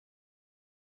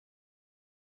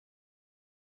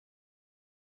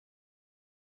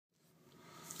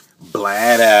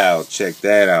Blad out. Check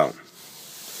that out.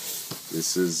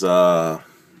 This is the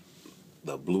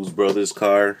Blues Brothers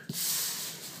car.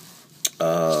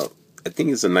 I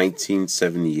think it's a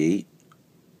 1978,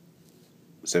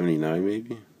 79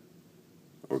 maybe,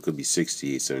 or it could be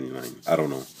 68, 79. I don't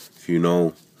know. If you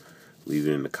know, leave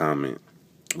it in the comment.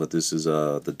 But this is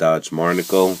the Dodge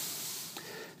Monaco,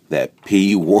 that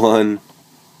P1.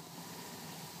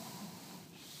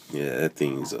 Yeah, that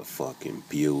thing's a fucking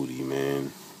beauty,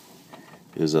 man.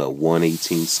 There's a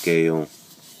 1/18 scale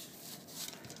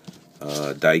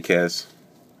diecast.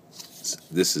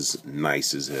 This is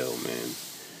nice as hell, man.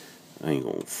 I ain't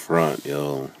gonna front,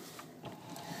 yo.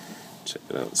 Check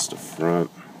it out. It's the front.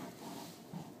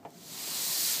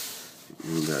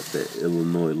 We got that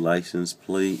Illinois license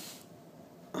plate.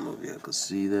 I don't know if y'all can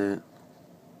see that.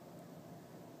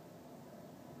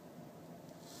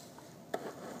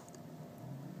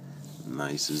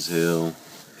 Nice as hell.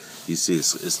 You see,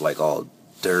 it's like all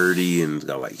dirty and it's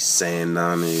got like sand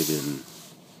on it and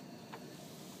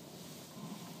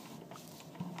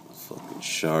fucking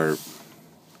sharp.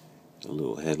 The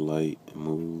little headlight, it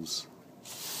moves.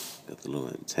 Got the little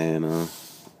antenna.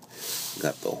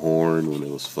 Got the horn when it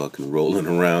was fucking rolling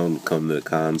around to come to the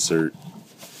concert.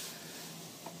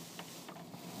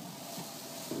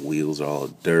 Wheels are all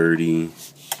dirty.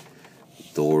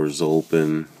 Doors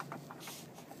open.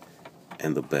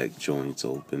 And the back joints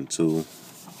open too.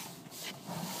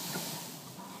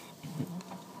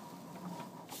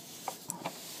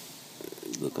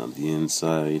 Look on the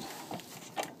inside.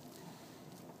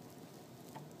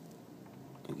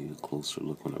 I'll give you a closer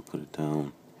look when I put it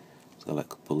down. It's got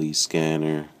like a police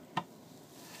scanner.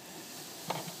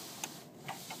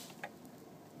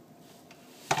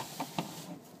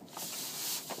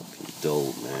 Fucking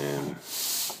dope, man.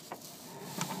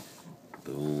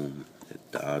 Boom.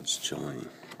 That Dodge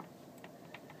joint.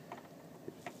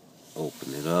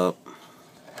 Open it up.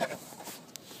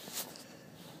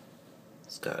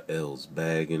 It's got L's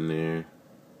bag in there.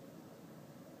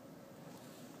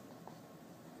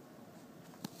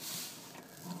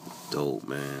 Dope,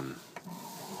 man.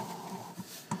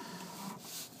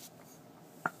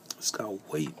 It's got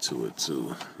weight to it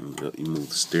too. You move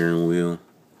the steering wheel.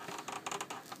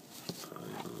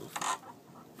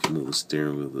 If you move the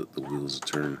steering wheel, the wheels will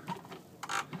turn.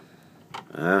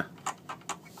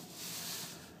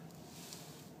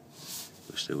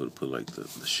 Wish they would have put like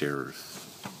the sheriff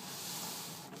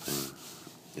thing.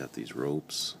 You got these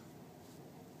ropes,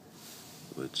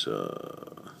 which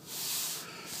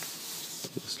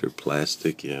they're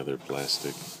plastic. Yeah, they're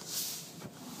plastic.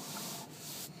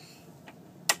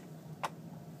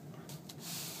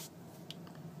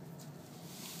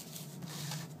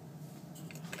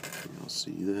 You'll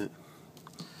see that.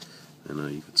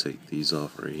 And you can take these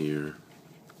off right here.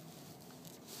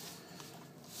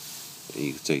 And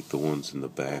you can take the ones in the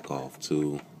back off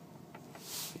too.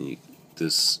 And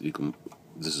this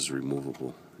is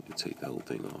removable. You can take the whole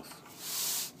thing off.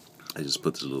 I just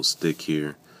put this little stick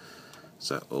here,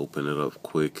 so I open it up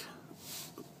quick.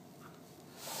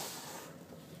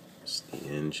 It's the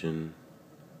engine.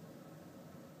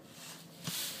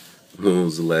 When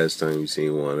was the last time you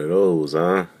seen one of those,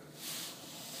 huh?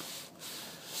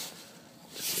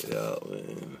 Check it out,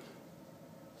 man.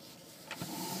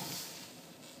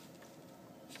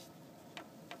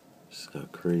 It's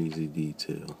got crazy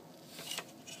detail.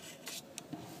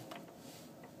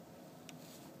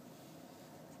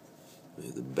 Look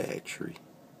at the battery.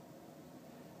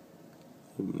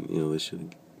 You know, they should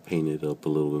have painted it up a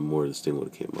little bit more. This thing would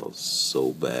have came out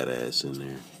so badass in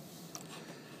there.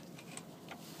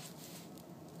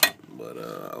 But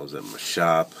I was at my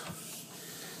shop.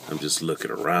 I'm just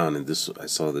looking around, and I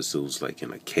saw this. It was like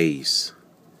in a case.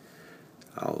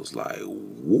 I was like,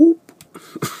 whoop.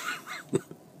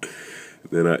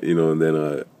 Then I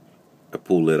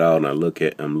pull it out and I'm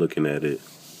looking at it,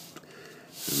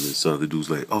 and this other dude's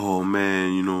like, oh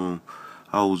man,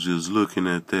 I was just looking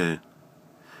at that.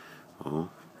 Oh,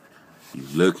 you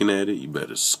looking at it? You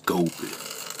better scope it.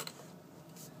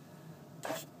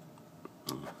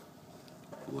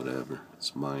 Whatever,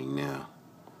 it's mine now.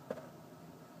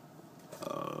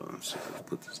 Let's see if I can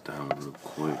put this down real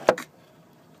quick.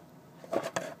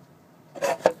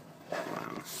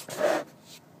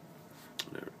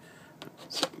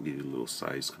 Give you a little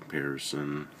size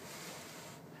comparison.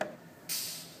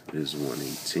 There's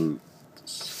 1/18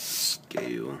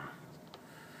 scale.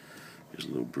 There's a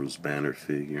little Bruce Banner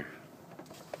figure.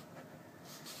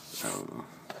 I don't know.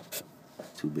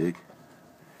 Too big?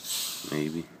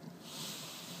 Maybe.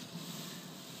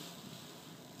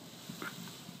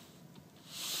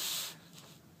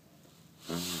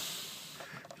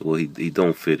 Well, he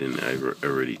don't fit in. I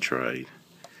already tried,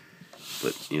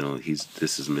 but you know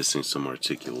this is missing some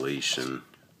articulation.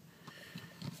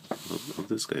 Well,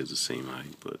 this guy's the same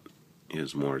height, but he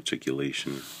has more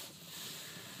articulation.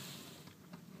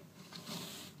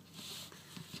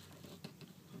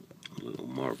 A little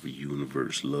Marvel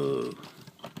Universe love.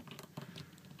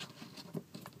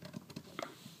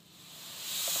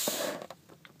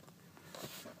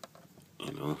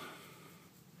 You know,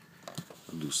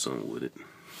 I'll do something with it.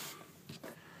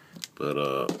 But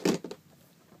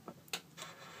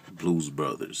Blues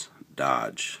Brothers,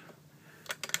 Dodge.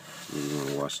 You want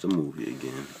to watch the movie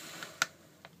again.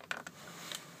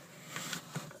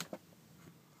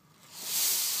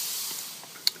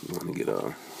 You want to get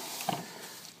a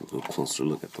little closer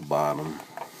look at the bottom.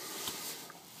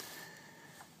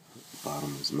 The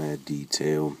bottom is mad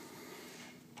detailed.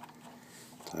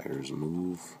 Tires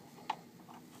move.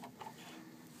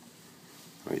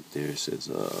 Right there it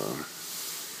says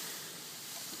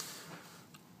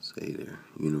say there,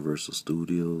 Universal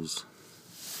Studios.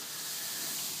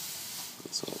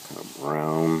 It's all kind of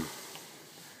brown.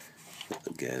 Got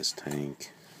the gas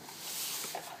tank.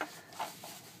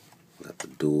 Got the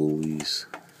dualies.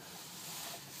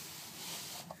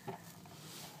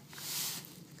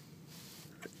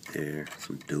 Right there,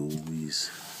 some dualies.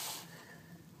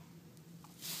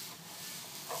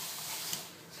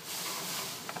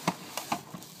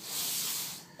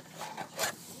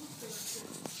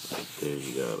 Right there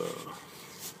you got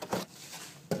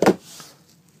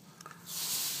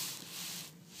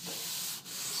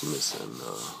it's missing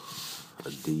a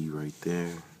D right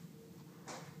there.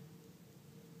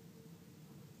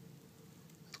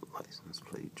 License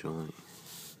plate joint.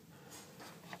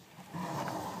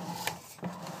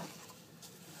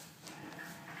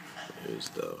 There's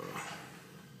the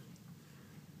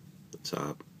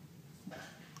top.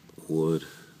 Wood.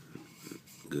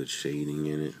 Good shading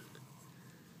in it.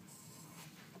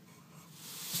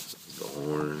 The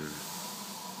horn.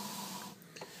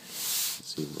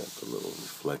 See, we got the little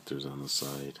reflectors on the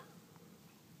side.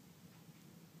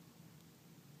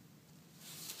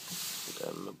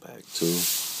 Got in the back too.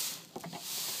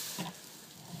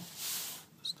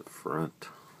 That's the front.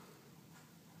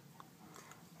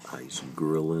 Nice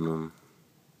grill in them.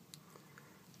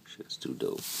 Shit's too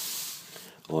dope.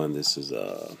 Oh, and this is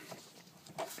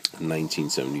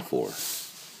 1974.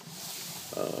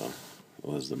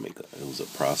 What was the makeup? It was a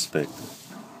Prospect.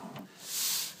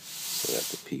 So I got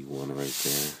the P1 right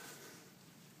there.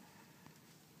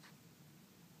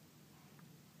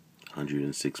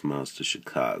 106 miles to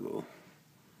Chicago.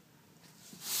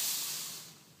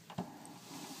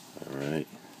 Alright.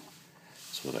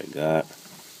 That's what I got.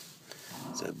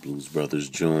 It's that Blues Brothers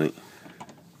joint.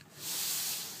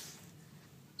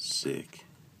 Sick.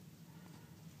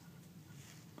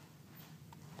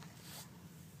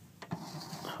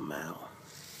 I'm out.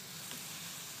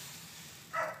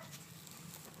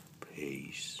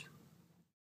 Peace.